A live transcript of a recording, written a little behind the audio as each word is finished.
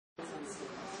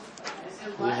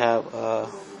we have a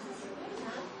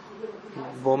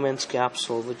Bowman's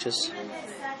capsule, which is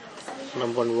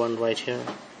number 1 right here,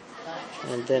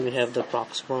 and then we have the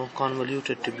proximal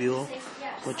convoluted tubule,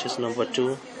 which is number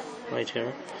 2 right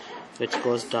here, which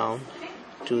goes down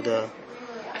to the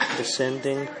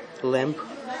descending limb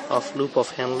of loop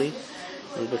of Henle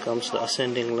and becomes the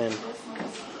ascending limb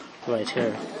right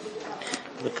here,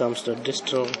 becomes the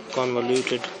distal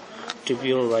convoluted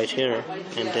tubule right here,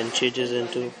 and then changes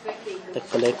into the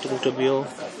collecting tubule,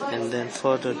 and then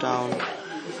further down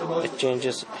it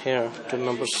changes here to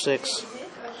number 6,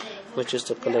 which is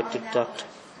the collected duct.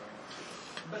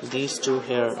 These two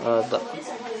here are the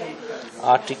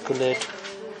articulate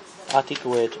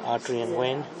artery and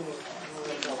vein,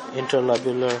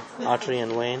 interlobular artery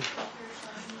and vein.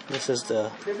 This is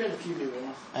the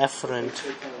afferent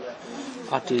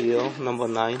arteriole, number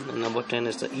 9, and number 10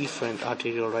 is the efferent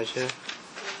arteriole right here,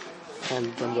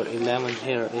 and number 11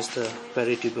 here is the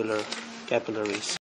peritubular capillaries.